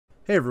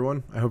Hey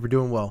everyone, I hope you're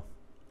doing well.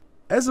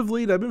 As of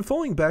late, I've been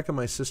falling back on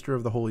my Sister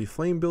of the Holy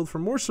Flame build for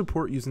more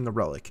support using the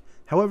relic.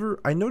 However,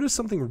 I noticed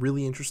something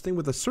really interesting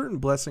with a certain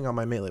blessing on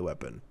my melee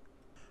weapon.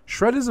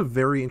 Shred is a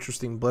very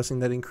interesting blessing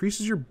that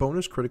increases your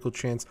bonus critical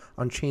chance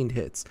on chained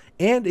hits,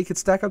 and it can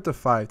stack up to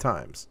 5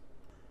 times.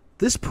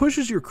 This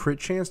pushes your crit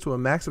chance to a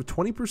max of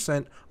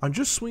 20% on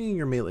just swinging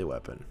your melee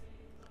weapon.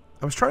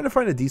 I was trying to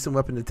find a decent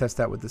weapon to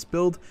test out with this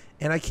build,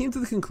 and I came to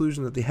the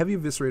conclusion that the Heavy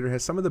Eviscerator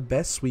has some of the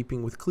best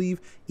sweeping with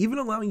cleave, even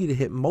allowing you to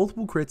hit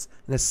multiple crits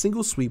in a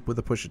single sweep with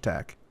a push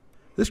attack.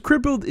 This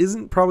crit build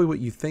isn't probably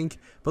what you think,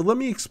 but let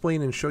me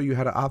explain and show you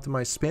how to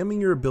optimize spamming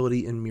your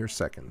ability in mere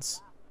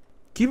seconds.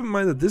 Keep in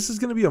mind that this is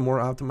going to be a more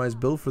optimized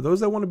build for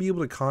those that want to be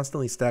able to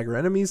constantly stagger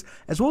enemies,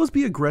 as well as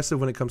be aggressive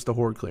when it comes to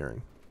horde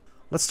clearing.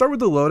 Let's start with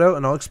the loadout,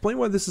 and I'll explain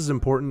why this is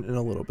important in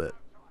a little bit.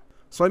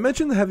 So I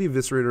mentioned the Heavy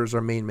Eviscerator is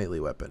our main melee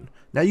weapon.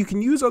 Now you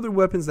can use other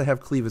weapons that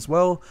have cleave as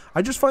well.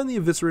 I just find the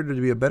Eviscerator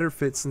to be a better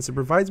fit since it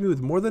provides me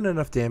with more than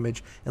enough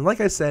damage, and like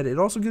I said, it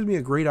also gives me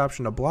a great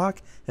option to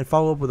block and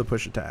follow up with a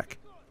push attack.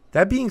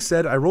 That being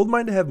said, I rolled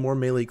mine to have more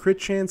melee crit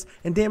chance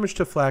and damage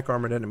to flak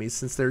armored enemies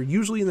since they're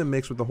usually in the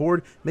mix with the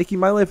horde, making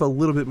my life a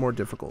little bit more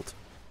difficult.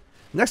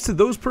 Next to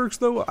those perks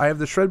though, I have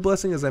the Shred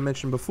Blessing as I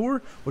mentioned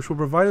before, which will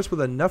provide us with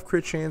enough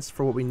crit chance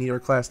for what we need our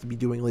class to be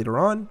doing later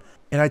on,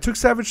 and I took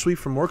Savage Sweep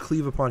for more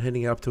cleave upon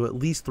hitting up to at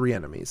least 3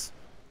 enemies.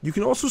 You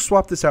can also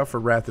swap this out for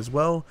Wrath as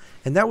well,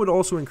 and that would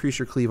also increase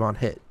your cleave on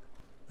hit.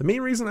 The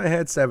main reason I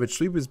had Savage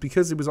Sweep is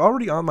because it was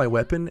already on my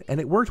weapon, and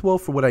it worked well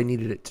for what I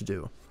needed it to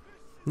do.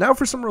 Now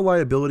for some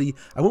reliability,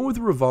 I went with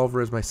the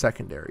Revolver as my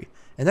secondary,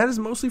 and that is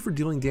mostly for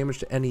dealing damage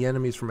to any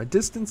enemies from a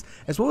distance,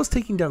 as well as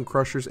taking down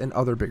crushers and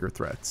other bigger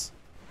threats.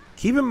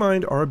 Keep in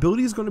mind, our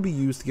ability is going to be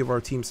used to give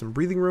our team some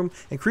breathing room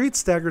and create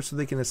staggers so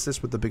they can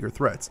assist with the bigger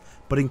threats,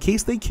 but in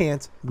case they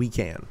can't, we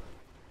can.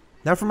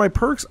 Now for my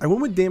perks, I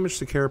went with damage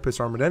to carapace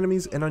armored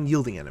enemies and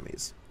unyielding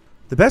enemies.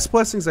 The best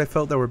blessings I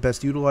felt that were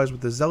best utilized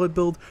with the Zealot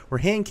build were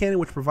Hand Cannon,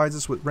 which provides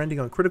us with rending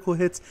on critical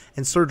hits,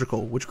 and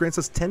Surgical, which grants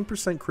us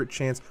 10% crit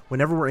chance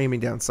whenever we're aiming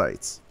down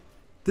sights.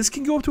 This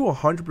can go up to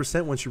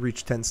 100% once you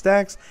reach 10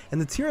 stacks, and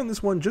the tier on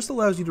this one just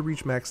allows you to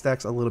reach max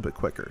stacks a little bit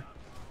quicker.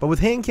 But with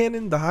Hand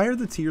Cannon, the higher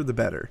the tier the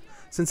better,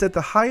 since at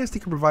the highest it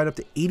can provide up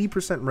to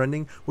 80%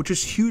 rending, which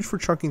is huge for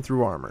chunking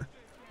through armor.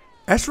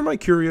 As for my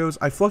curios,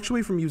 I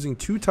fluctuate from using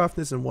 2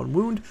 toughness and 1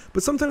 wound,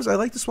 but sometimes I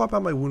like to swap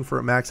out my wound for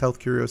a max health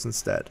curios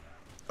instead.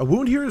 A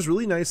wound here is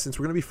really nice since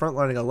we're going to be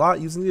frontlining a lot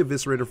using the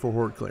Eviscerator for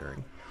horde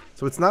clearing,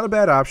 so it's not a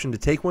bad option to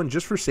take one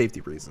just for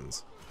safety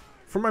reasons.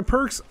 For my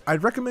perks,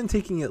 I'd recommend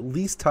taking at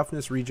least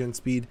toughness regen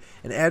speed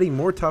and adding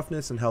more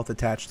toughness and health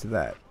attached to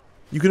that.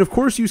 You can of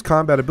course use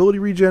combat ability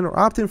regen or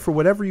opt in for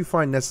whatever you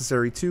find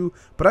necessary too,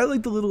 but I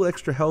like the little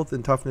extra health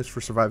and toughness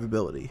for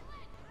survivability.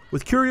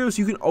 With curios,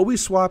 you can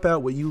always swap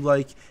out what you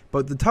like,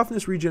 but the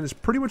toughness regen is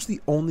pretty much the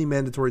only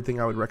mandatory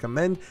thing I would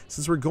recommend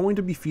since we're going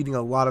to be feeding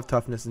a lot of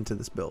toughness into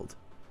this build.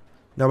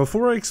 Now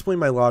before I explain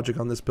my logic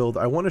on this build,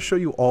 I want to show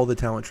you all the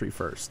talent tree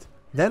first.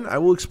 Then I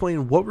will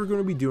explain what we're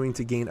going to be doing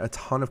to gain a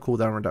ton of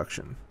cooldown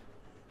reduction.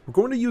 We're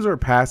going to use our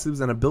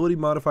passives and ability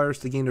modifiers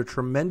to gain a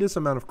tremendous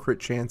amount of crit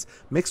chance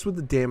mixed with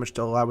the damage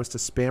to allow us to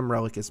spam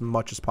Relic as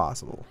much as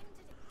possible.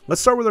 Let's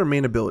start with our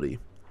main ability,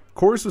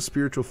 Chorus of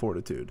Spiritual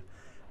Fortitude.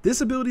 This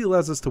ability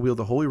allows us to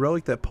wield a holy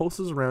relic that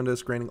pulses around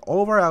us, granting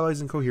all of our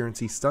allies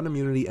incoherency, stun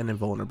immunity, and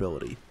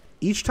invulnerability.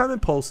 Each time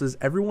it pulses,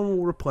 everyone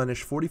will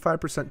replenish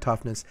 45%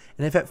 toughness,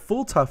 and if at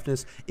full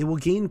toughness, it will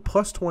gain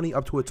plus 20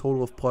 up to a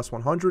total of plus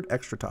 100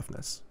 extra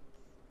toughness.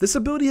 This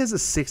ability has a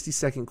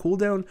 60-second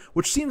cooldown,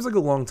 which seems like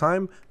a long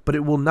time, but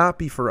it will not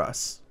be for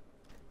us.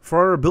 For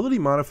our ability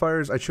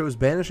modifiers, I chose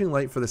Banishing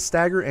Light for the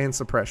stagger and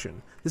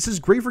suppression. This is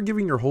great for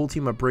giving your whole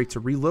team a break to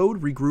reload,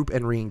 regroup,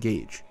 and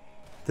re-engage.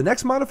 The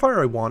next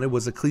modifier I wanted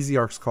was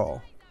Ecclesiarch's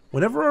Call.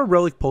 Whenever our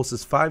relic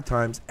pulses 5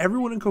 times,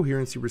 everyone in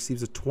coherency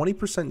receives a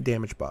 20%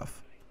 damage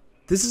buff.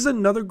 This is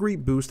another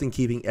great boost in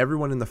keeping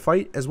everyone in the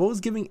fight, as well as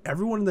giving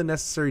everyone the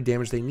necessary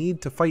damage they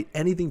need to fight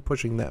anything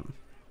pushing them.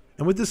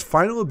 And with this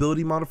final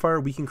ability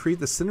modifier, we can create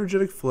the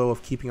synergetic flow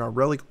of keeping our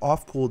relic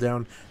off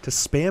cooldown to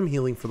spam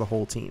healing for the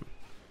whole team.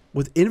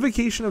 With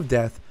Invocation of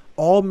Death,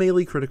 all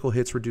melee critical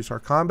hits reduce our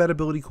combat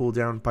ability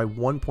cooldown by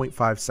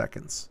 1.5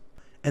 seconds.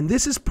 And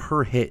this is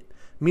per hit,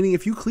 meaning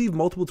if you cleave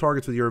multiple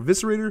targets with your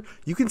Eviscerator,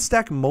 you can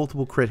stack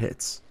multiple crit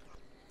hits.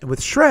 And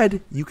with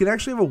Shred, you can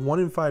actually have a 1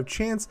 in 5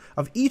 chance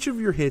of each of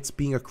your hits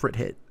being a crit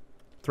hit.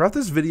 Throughout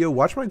this video,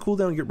 watch my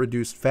cooldown get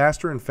reduced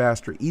faster and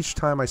faster each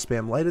time I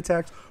spam light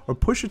attacks or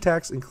push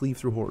attacks and cleave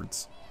through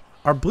hordes.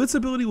 Our Blitz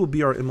ability will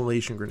be our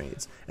Immolation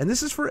Grenades, and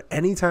this is for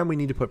any time we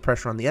need to put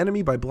pressure on the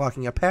enemy by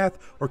blocking a path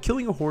or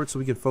killing a horde so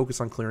we can focus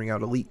on clearing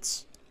out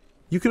elites.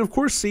 You can of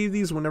course save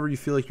these whenever you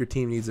feel like your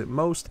team needs it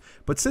most,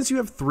 but since you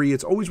have 3,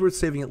 it's always worth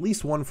saving at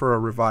least 1 for a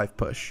revive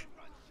push.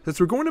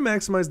 Since we're going to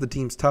maximize the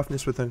team's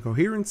toughness with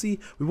incoherency,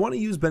 we want to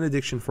use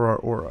Benediction for our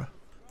aura.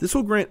 This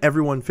will grant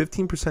everyone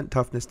 15%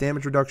 toughness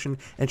damage reduction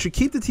and should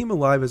keep the team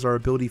alive as our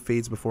ability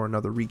fades before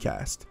another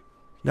recast.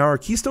 Now our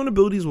keystone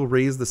abilities will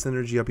raise the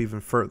synergy up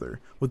even further.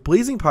 With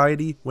Blazing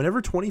Piety,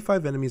 whenever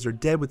 25 enemies are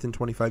dead within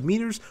 25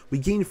 meters, we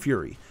gain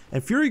Fury,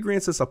 and Fury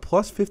grants us a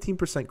plus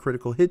 15%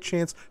 critical hit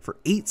chance for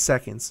 8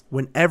 seconds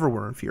whenever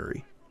we're in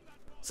Fury.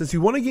 Since we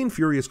want to gain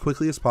Fury as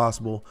quickly as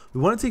possible,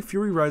 we want to take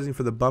Fury Rising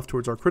for the buff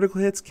towards our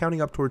critical hits,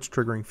 counting up towards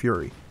triggering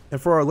Fury. And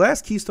for our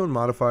last keystone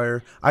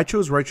modifier, I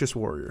chose Righteous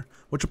Warrior,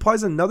 which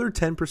applies another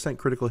 10%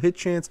 critical hit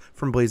chance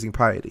from Blazing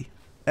Piety.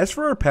 As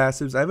for our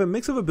passives, I have a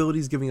mix of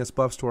abilities giving us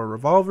buffs to our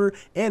Revolver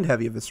and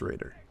Heavy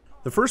Eviscerator.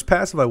 The first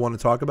passive I want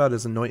to talk about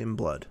is Anoint in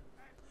Blood.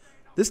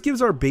 This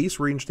gives our base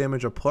range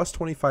damage a plus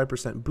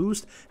 25%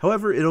 boost,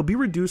 however it'll be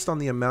reduced on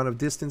the amount of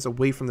distance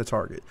away from the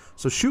target,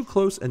 so shoot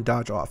close and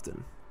dodge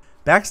often.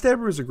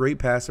 Backstabber is a great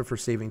passive for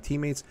saving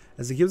teammates,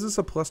 as it gives us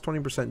a plus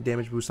 20%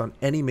 damage boost on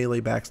any melee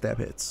backstab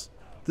hits.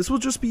 This will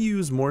just be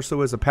used more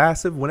so as a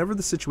passive whenever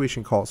the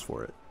situation calls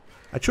for it.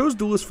 I chose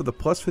Duelist for the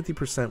plus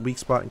 50% weak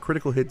spot and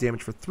critical hit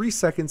damage for 3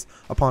 seconds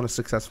upon a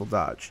successful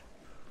dodge.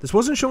 This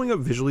wasn't showing up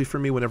visually for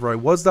me whenever I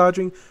was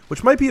dodging,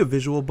 which might be a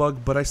visual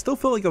bug, but I still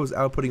felt like I was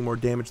outputting more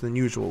damage than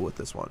usual with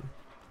this one.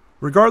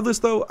 Regardless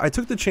though, I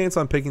took the chance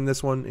on picking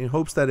this one in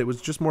hopes that it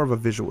was just more of a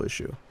visual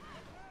issue.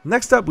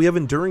 Next up, we have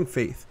Enduring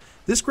Faith.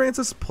 This grants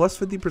us plus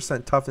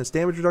 50% toughness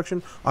damage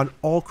reduction on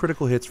all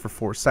critical hits for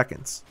 4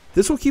 seconds.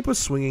 This will keep us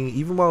swinging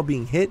even while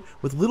being hit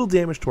with little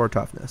damage to our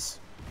toughness.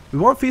 We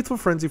want Faithful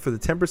Frenzy for the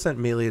 10%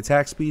 melee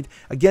attack speed,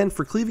 again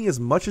for cleaving as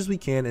much as we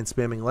can and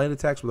spamming light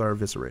attacks with our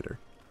Eviscerator.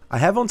 I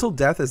have Until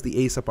Death as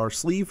the ace up our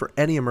sleeve for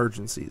any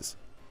emergencies.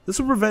 This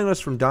will prevent us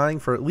from dying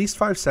for at least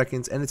 5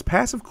 seconds, and its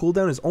passive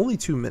cooldown is only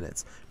 2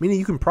 minutes, meaning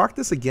you can proc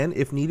this again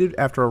if needed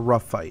after a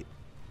rough fight.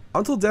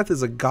 Until Death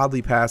is a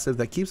godly passive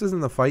that keeps us in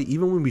the fight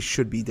even when we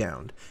should be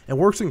downed, and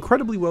works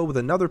incredibly well with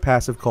another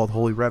passive called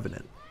Holy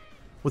Revenant.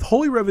 With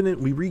Holy Revenant,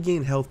 we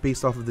regain health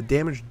based off of the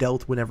damage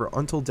dealt whenever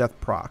Until Death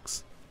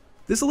procs.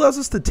 This allows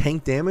us to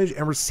tank damage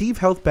and receive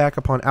health back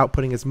upon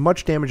outputting as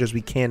much damage as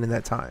we can in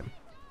that time.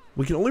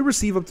 We can only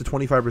receive up to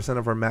 25%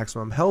 of our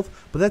maximum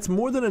health, but that's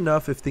more than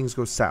enough if things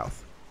go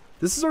south.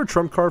 This is our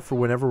trump card for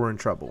whenever we're in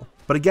trouble.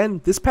 But again,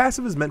 this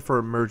passive is meant for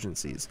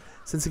emergencies,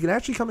 since it can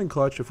actually come in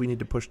clutch if we need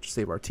to push to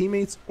save our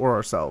teammates or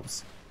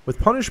ourselves. With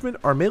Punishment,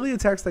 our melee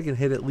attacks that can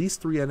hit at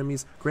least 3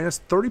 enemies grant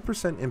us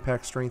 30%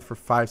 impact strength for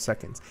 5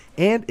 seconds,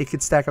 and it can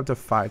stack up to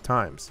 5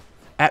 times.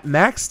 At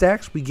max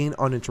stacks, we gain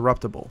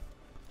Uninterruptible.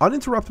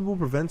 Uninterruptible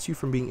prevents you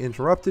from being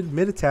interrupted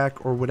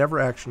mid-attack or whatever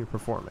action you're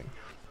performing.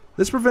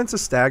 This prevents a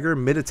stagger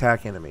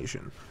mid-attack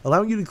animation,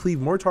 allowing you to cleave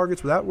more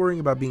targets without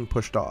worrying about being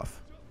pushed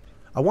off.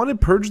 I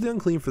wanted Purge the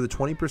Unclean for the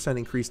 20%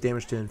 increased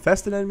damage to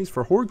infested enemies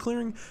for horde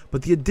clearing,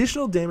 but the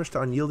additional damage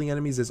to unyielding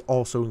enemies is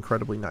also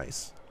incredibly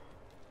nice.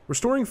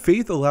 Restoring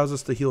Faith allows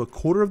us to heal a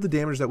quarter of the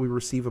damage that we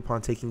receive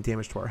upon taking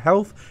damage to our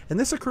health, and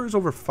this occurs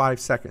over 5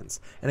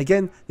 seconds, and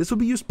again, this will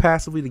be used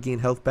passively to gain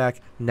health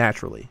back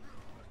naturally.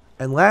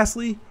 And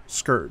lastly,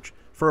 Scourge,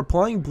 for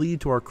applying bleed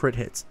to our crit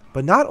hits,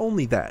 but not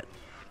only that.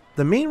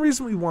 The main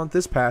reason we want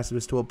this passive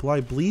is to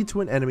apply bleed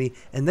to an enemy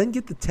and then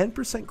get the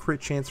 10% crit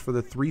chance for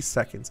the 3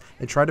 seconds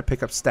and try to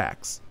pick up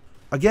stacks.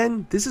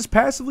 Again, this is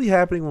passively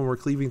happening when we're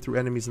cleaving through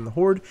enemies in the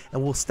horde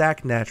and will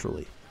stack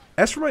naturally.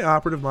 As for my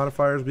operative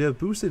modifiers, we have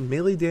boosted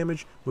melee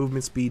damage,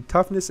 movement speed,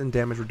 toughness, and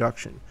damage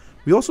reduction.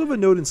 We also have a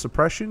node in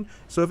suppression,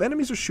 so if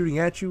enemies are shooting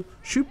at you,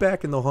 shoot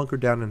back and they'll hunker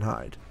down and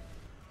hide.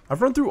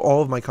 I've run through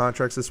all of my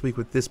contracts this week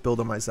with this build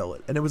on my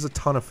Zealot, and it was a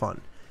ton of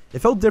fun. It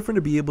felt different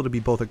to be able to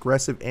be both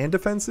aggressive and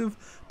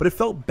defensive, but it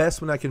felt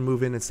best when I can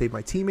move in and save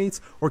my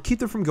teammates or keep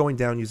them from going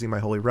down using my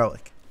Holy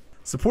Relic.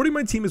 Supporting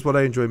my team is what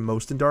I enjoy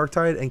most in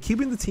Darktide, and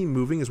keeping the team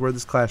moving is where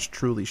this class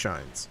truly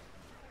shines.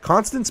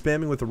 Constant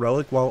spamming with the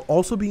Relic while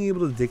also being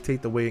able to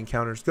dictate the way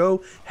encounters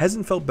go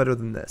hasn't felt better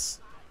than this.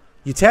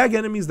 You tag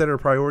enemies that are a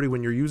priority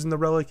when you're using the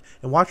Relic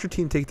and watch your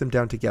team take them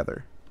down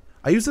together.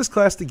 I use this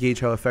class to gauge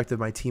how effective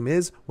my team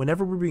is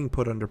whenever we're being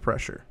put under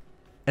pressure.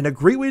 And a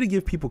great way to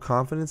give people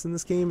confidence in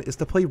this game is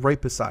to play right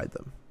beside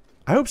them.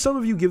 I hope some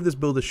of you give this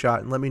build a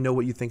shot and let me know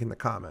what you think in the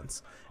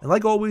comments. And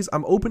like always,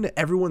 I'm open to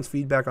everyone's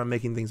feedback on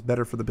making things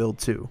better for the build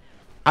too.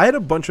 I had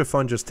a bunch of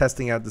fun just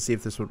testing out to see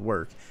if this would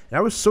work, and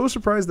I was so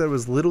surprised that I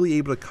was literally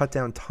able to cut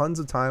down tons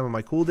of time on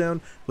my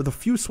cooldown with a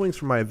few swings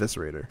from my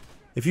Eviscerator.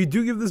 If you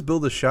do give this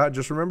build a shot,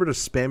 just remember to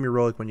spam your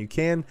Relic when you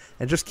can,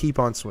 and just keep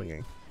on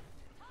swinging.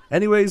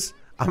 Anyways,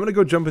 I'm going to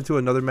go jump into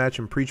another match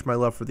and preach my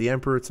love for the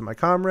Emperor to my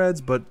comrades,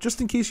 but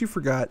just in case you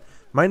forgot,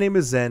 my name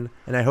is Zen,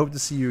 and I hope to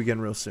see you again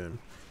real soon.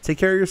 Take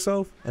care of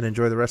yourself, and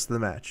enjoy the rest of the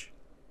match.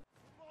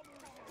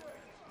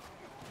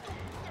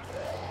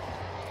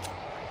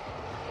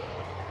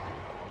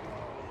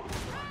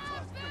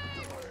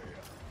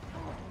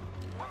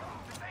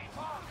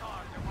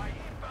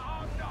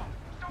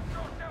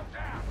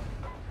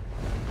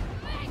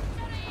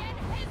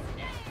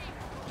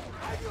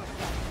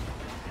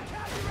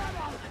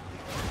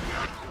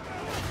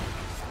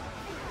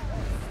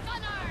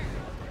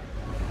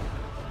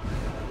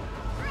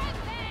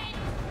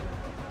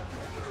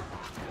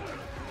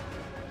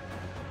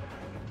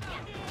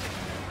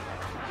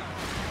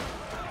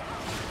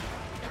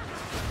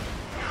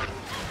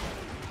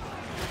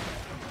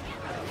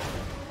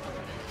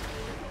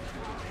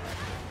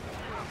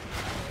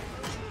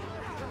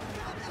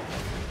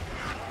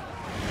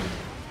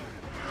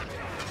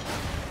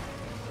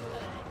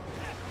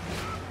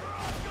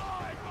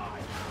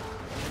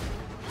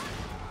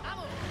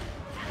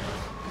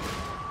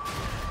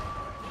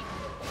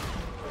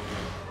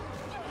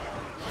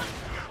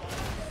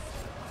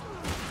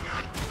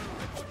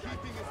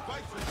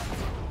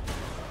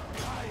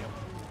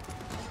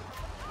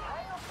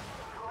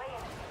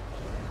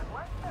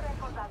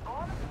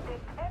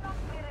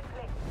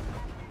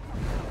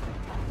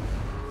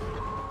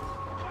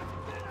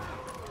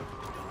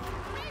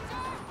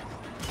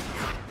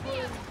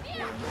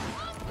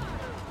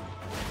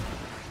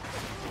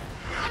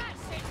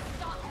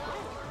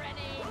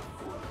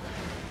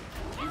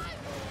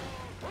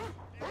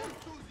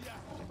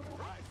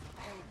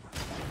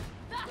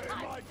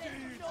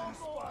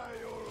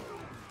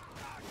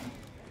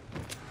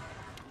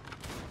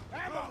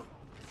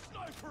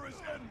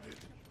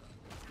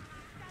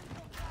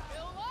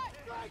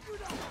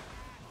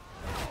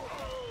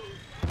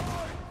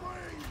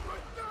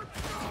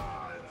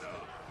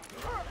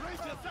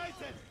 Raise your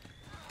sights!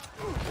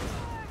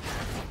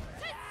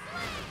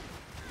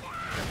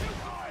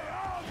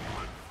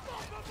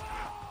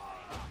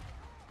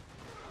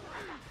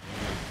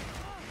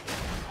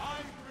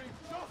 I bring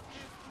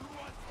justice to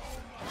us all!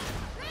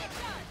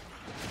 Richard!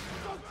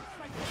 Justice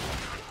like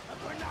a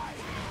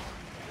grenade!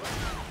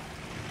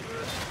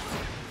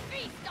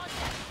 Feast on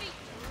defeat,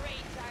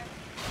 traitor!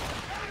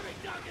 Enemy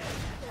target!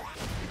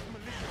 It's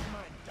malicious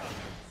mind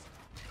targets!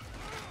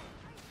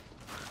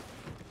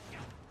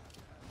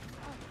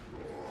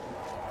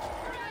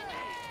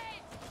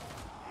 Grenade!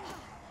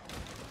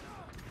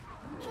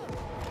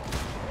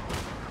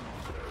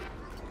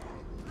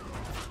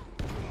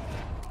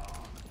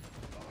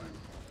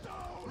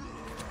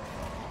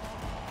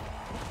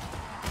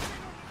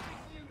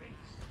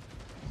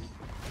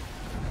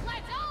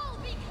 Let's all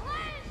be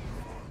cleansed!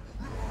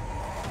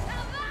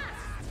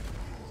 Avast!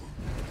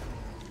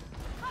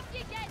 Up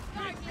you get,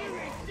 Guardian!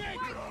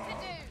 Work to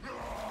do!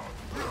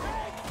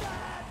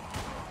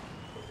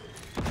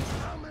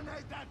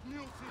 Dominate that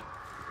music!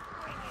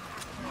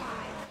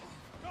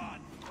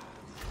 God!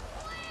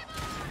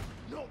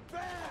 No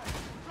bear!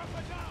 Drop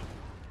it down!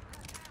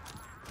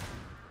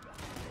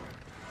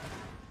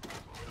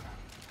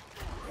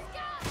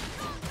 Scott!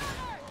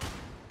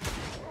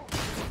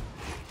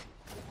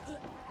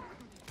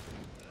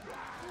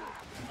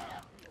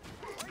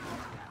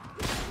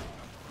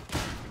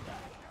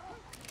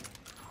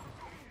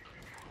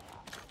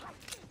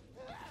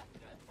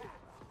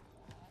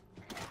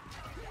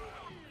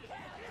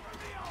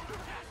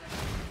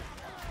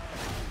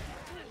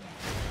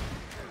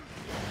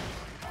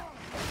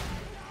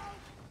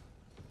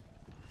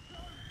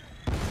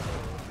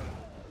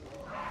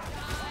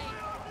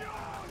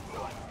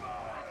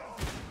 Roadrunner!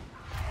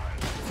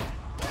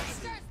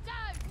 Blisters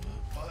down!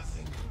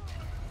 Buzzing!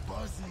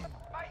 Buzzing!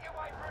 Make your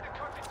way through the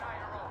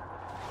cogitator room.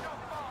 It's not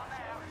far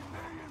now.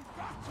 Remain in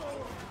battle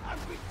and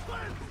be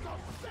cleansed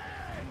of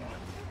sin!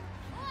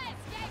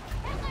 Let's get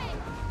killing!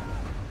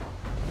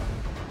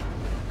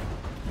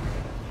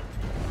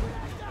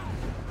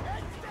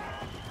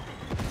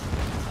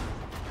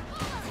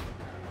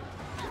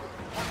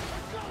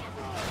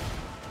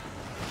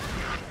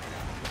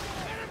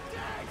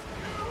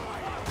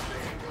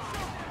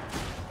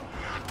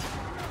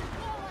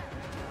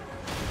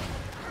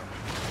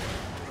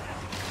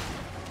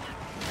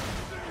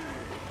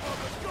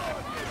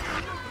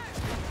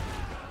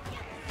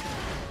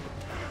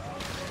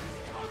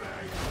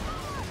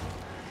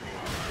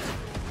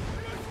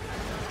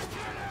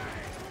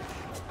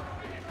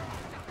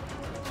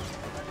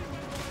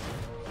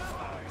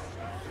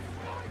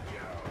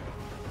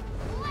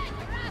 Let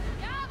wrath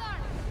gather!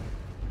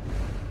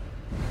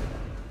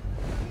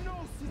 No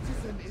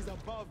citizen is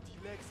above the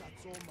legs at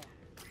Soma.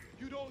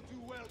 You don't do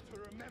well to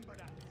remember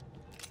that.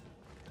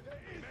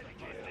 There is a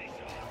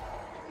position,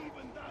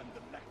 even than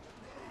the lecture.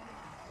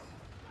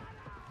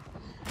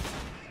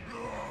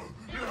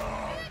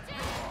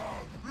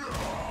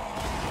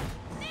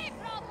 No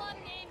problem,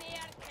 name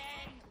here,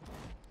 Ken.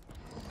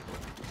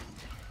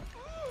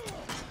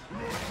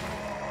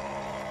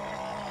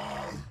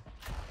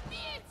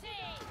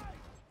 Beauty!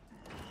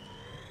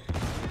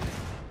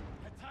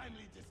 A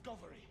timely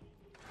discovery.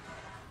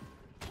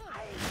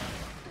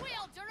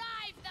 We'll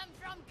drive them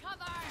from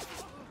cover!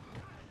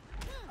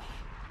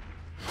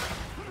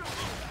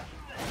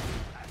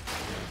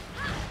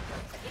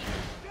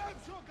 Damn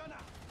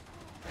Shogunah!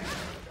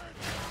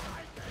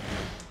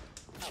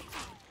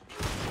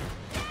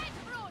 Dead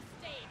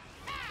roasted!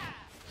 Ah!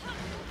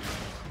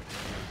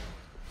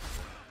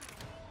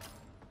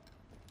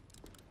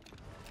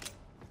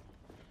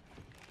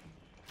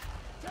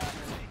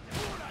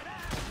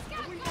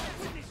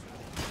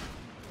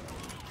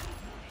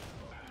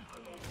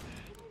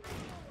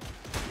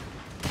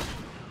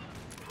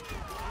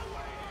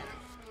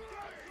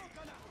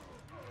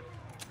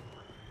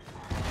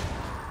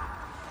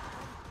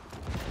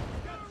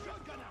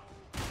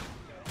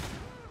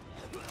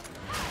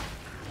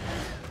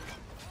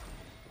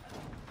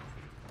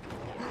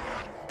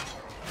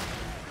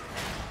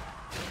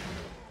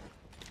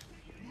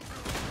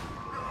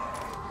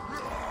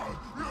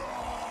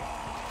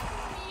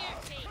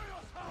 Beauty!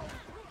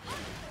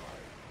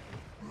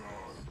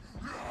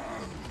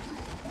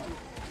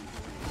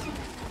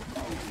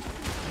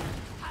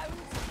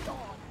 Hound's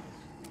gone!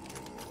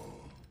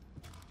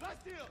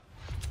 Last deal!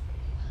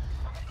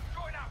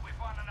 Join up with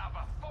one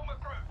another. Form a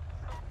group.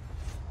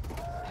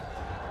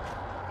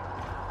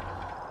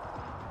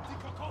 The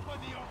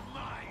cacophony of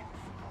minds!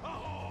 A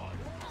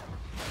horde!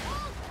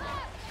 Hold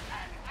fast!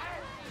 And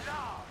at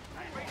last,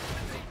 they reach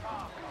the deep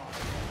archive.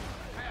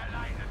 Better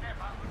late than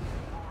never,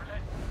 more or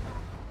less.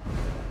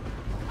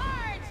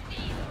 Purge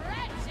these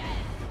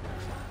wretches!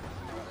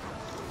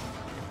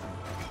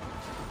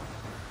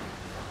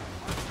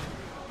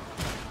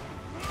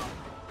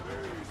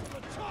 These are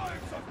the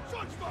times of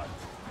judgment!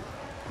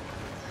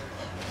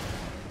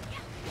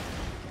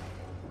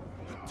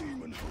 The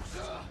demon host!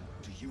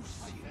 Do you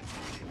see it?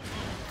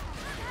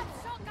 That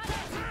shotgun!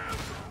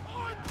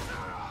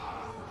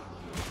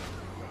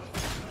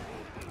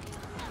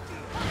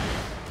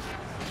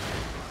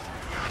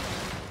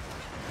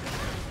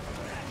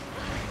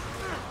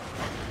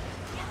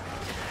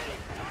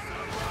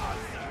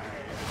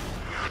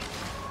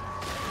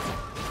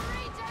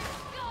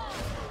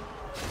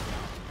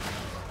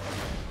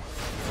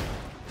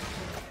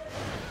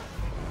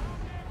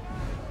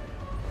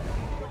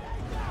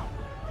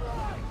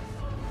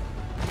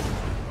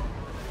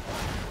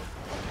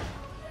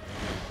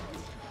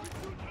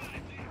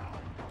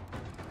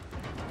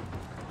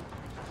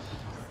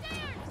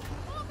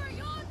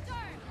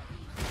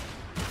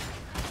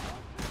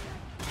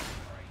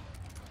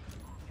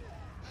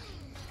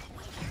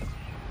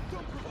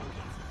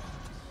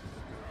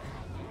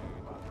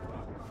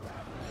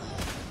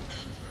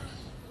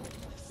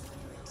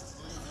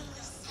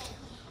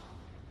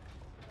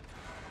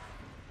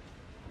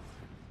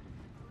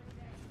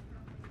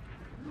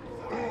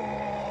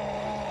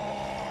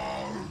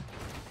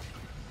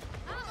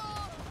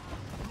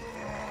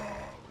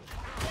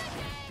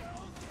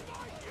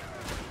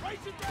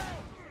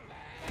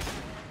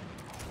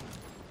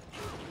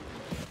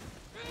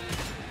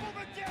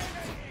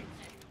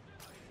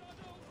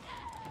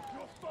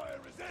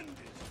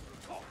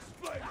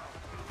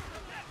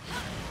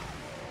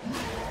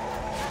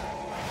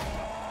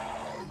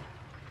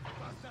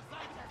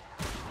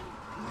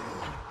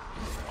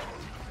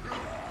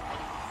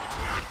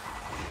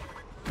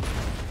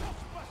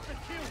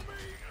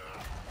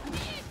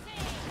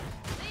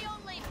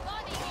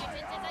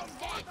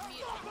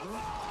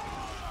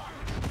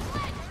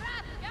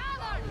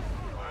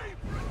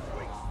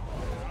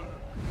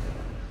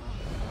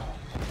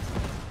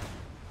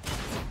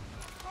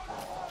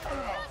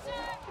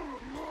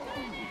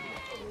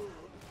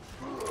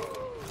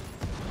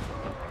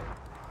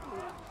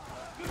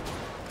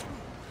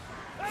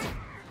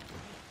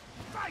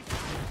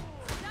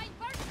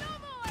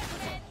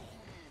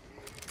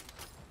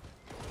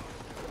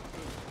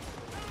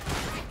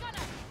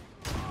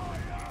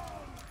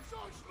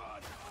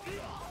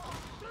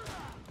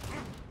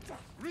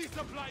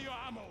 Resupply your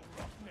ammo,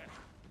 roughneck.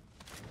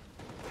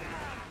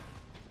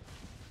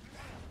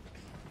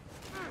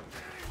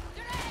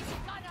 Direct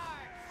gunner!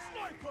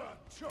 Sniper,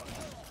 chuck.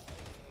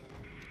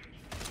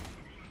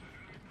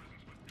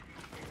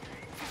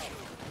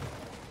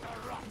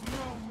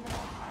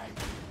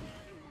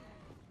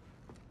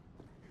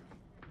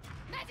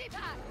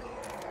 Medipack!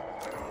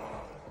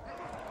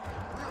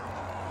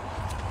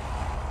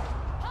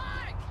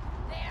 Hark!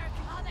 They're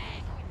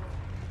coming!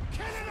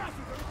 Kill enough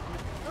of them,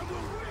 and we'll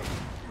win.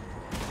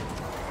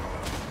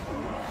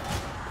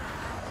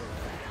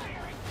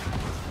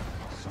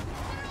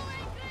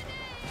 Throwing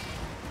grenade!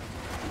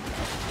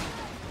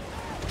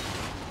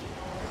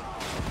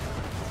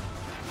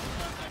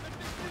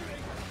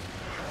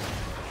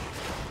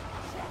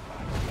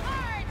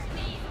 Purge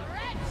these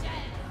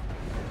wretches!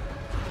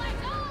 Let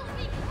all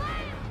be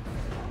cleansed!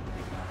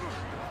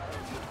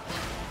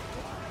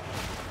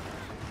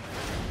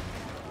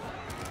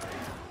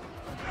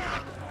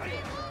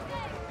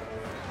 Reloading!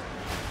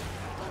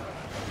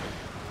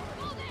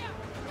 Go there!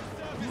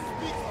 Service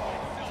speaks for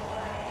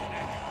itself.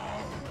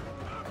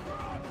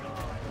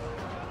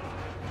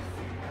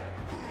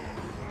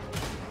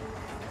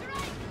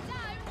 Strike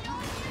down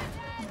your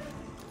mutants!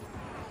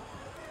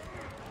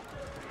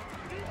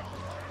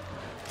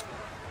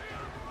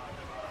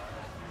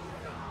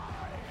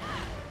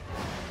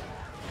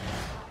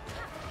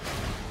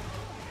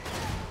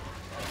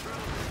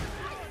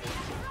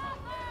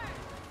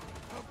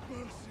 Have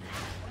mercy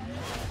on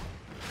your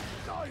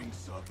dying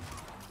servant.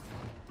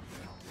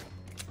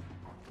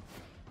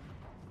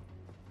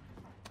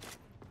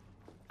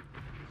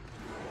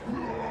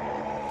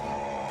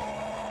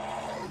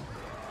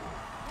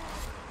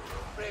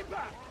 Bring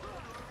back!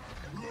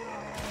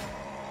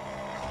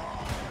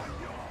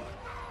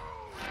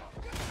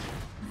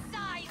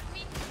 Size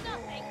means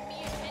nothing,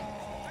 mutant!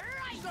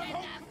 Right in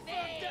the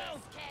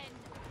face, Ken!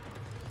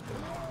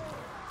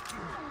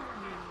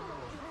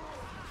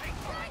 Right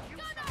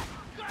gunner!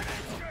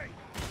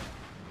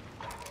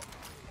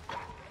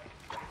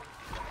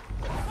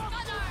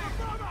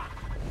 Gunner!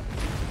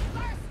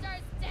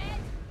 Burster's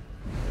dead!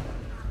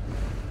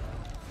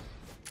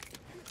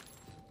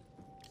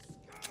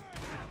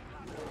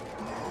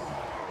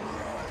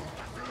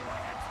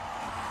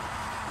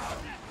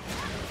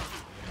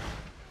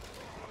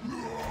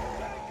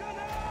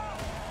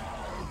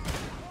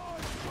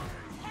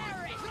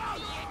 Perish,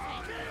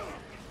 mutant!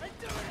 And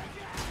do it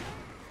again!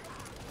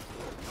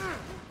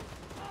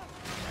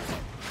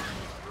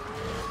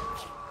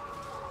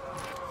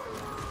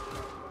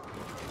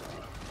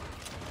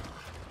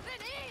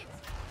 Grenade!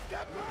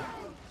 Get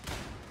down!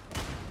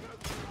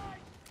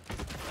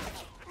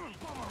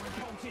 Bomber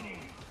reporting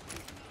in.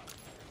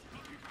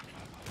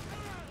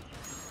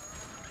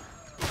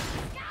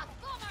 Scout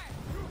bomber!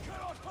 You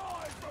cannot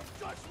hide from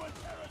judgment,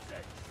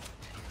 heretic!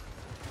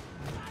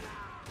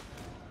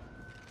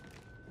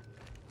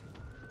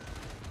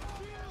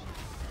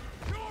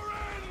 Your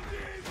end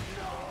is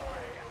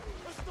nigh!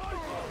 A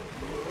sniper!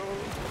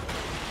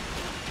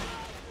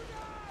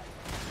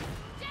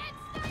 Dead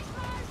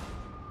snipers!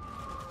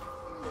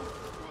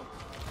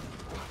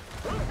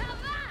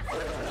 Avast!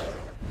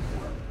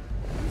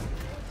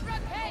 Your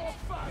Repent!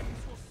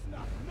 fangs will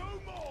snap no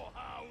more,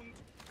 hound!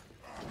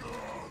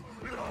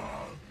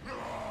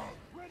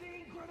 Ready,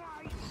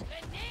 grenade!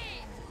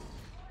 Grenade!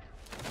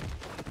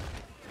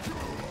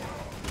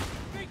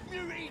 Big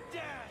mutiny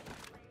dead!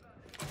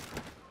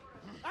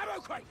 Ammo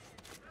crate!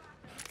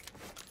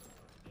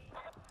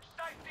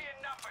 Safety in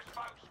numbers,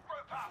 folks.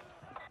 Group up.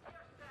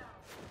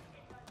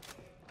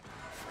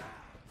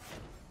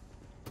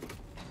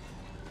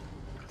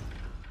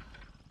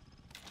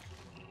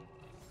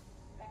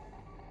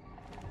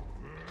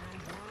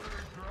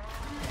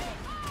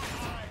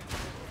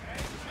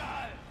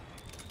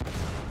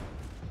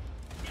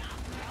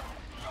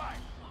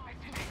 Right,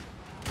 this is it.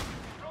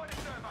 Deploy the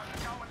servo and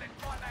go and let's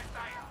find that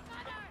data.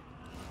 Gunner!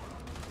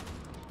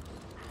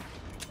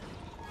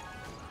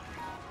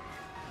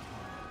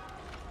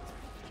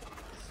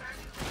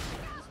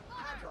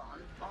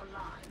 Hadron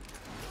online.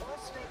 All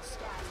state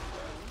scan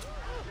in.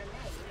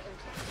 Remain in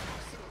close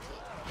proximity.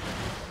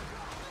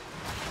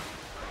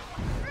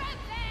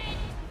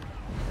 Revenge!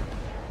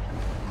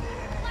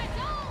 Let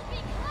all be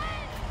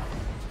cleansed!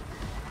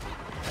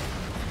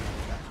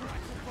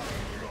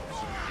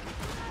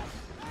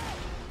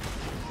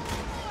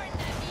 Warn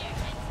the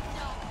mutants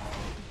not!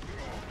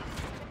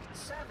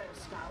 Servo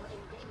skull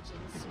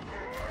engaging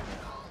support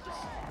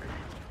protocols.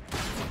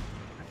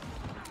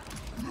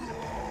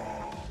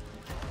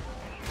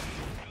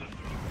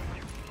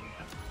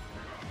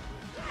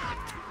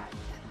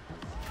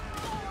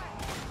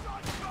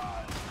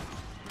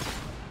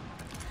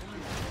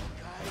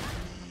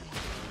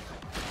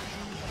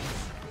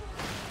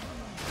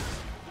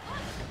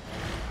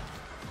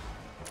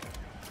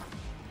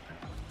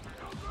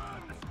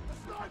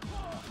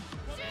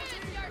 Choose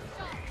your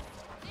shots!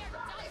 They're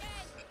dug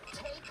in!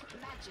 Take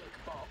magic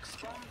box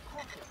from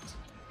pocket.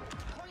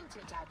 Point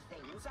it at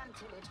things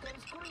until it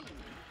goes green.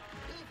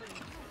 Even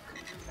you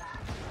can do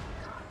that,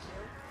 can't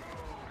you?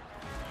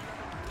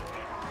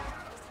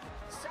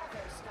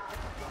 Servo Scout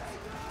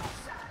deployed.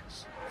 Search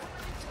for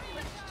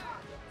different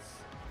targets.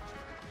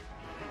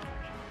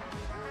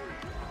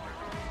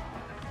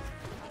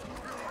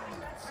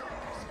 Pilot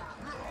Servo Scout.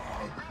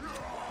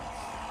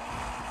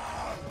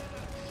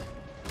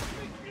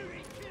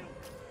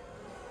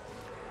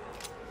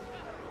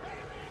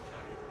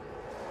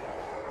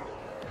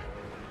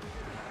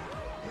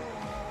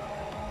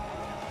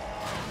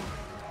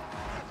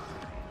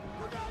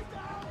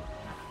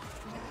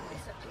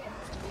 This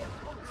appears to be a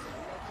promising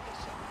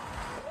location.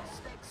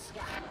 Prospect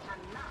scan can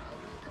now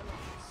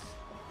recommence.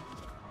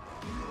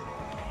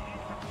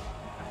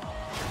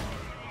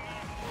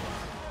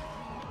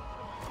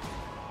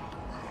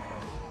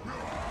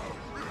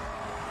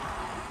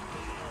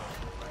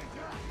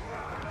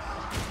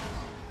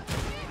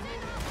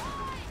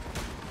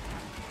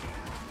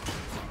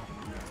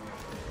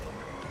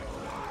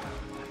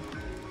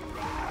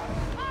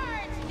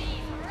 Purge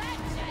these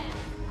wretches!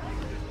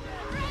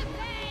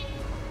 Repent!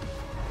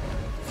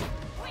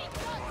 We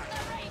got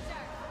the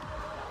razor!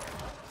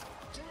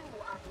 Do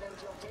upload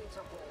your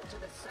data ball to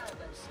the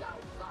Servo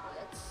Scout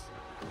varlets.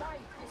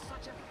 Life is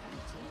such a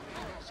fleeting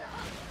pleasure.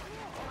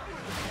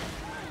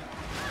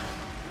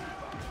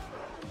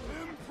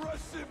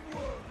 Impressive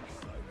work,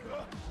 Psycho.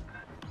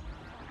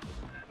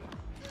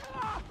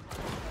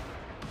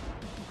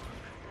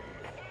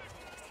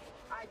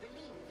 I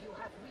believe you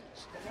have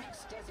reached the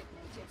next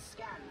designated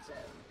scan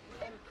zone.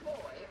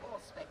 Employ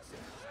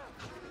auspexes.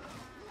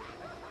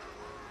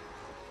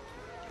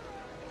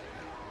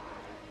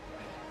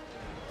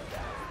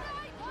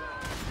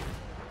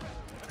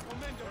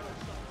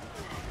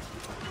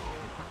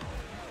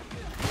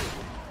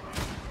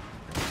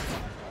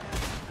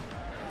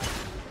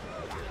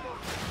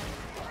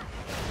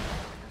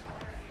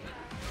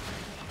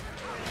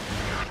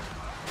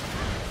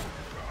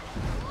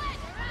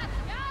 Let wrath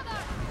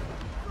gather!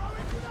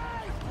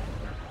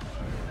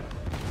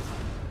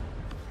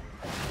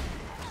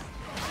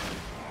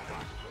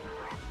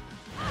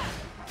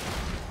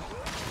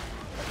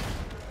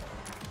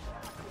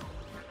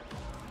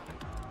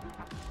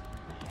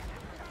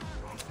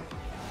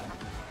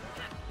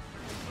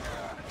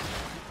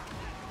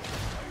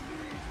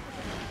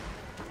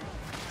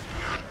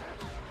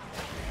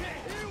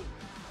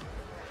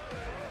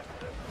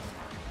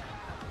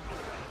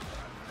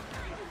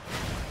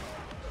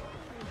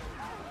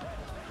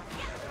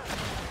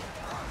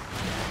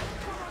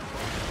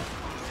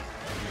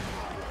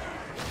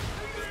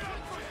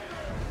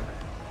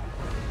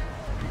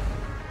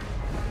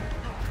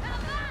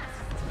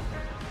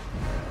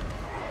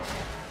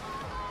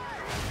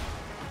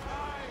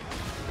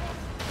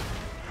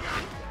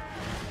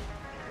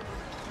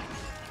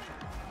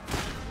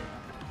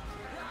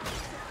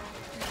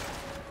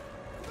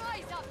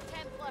 Rise up,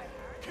 Templar!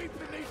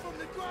 Keeping me from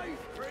the grave,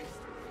 priest.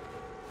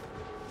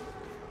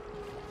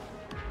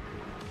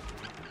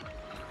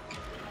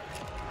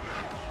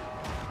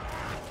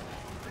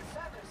 The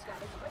Servo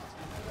Scout is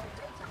waiting for your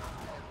data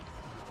upload.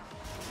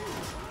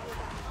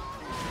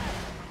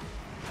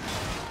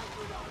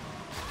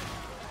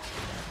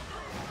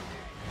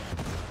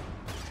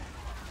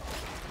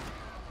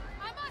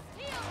 I must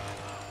heal!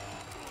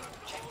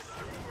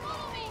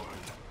 Follow me!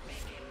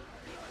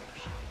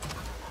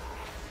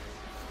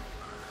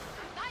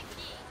 Thank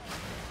ye!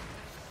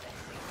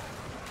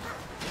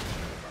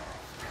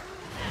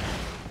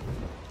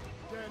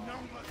 Their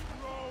numbers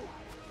grow.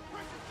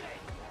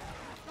 Precipitate!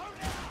 Don't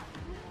ever!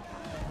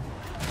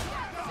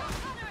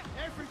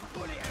 Every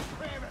bullet a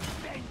prayer of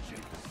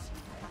vengeance.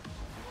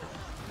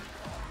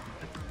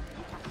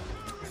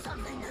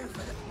 Something new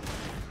for the...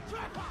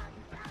 Trapper!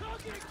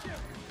 Target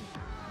kill!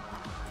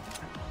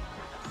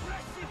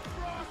 Blessed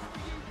cross for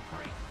you,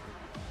 priest!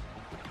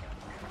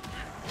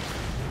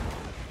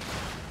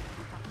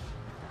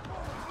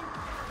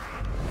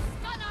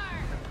 Stunner!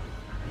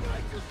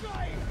 Righteous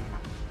side!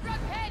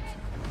 Repent!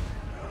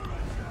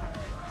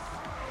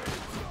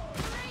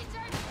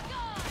 Razor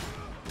gone!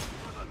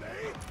 Cover me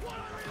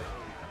while I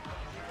reload!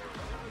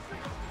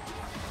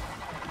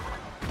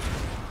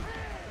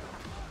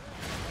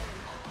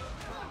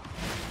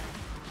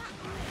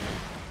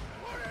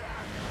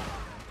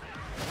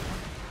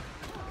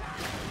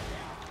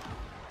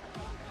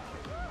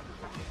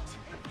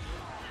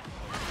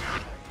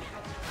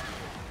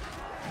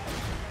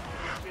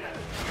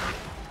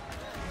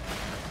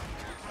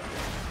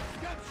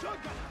 Get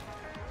shotgun!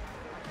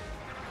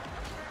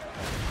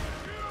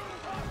 You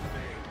have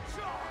been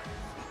charged!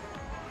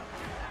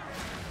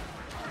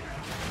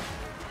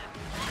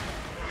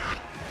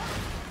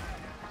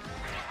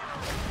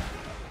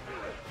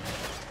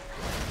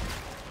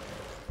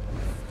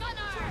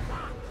 Stunner!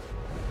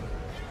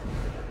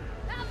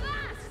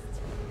 Avast!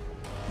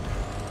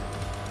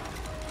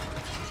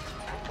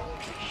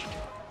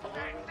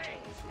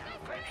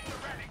 Plenty of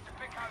relics to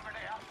pick over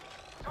there.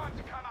 Time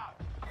to come up.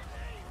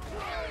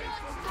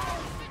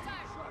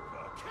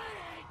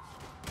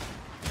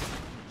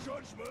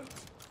 Judgment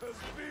has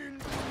been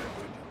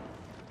delivered.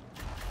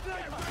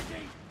 Get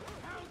ready!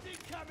 How's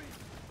it coming?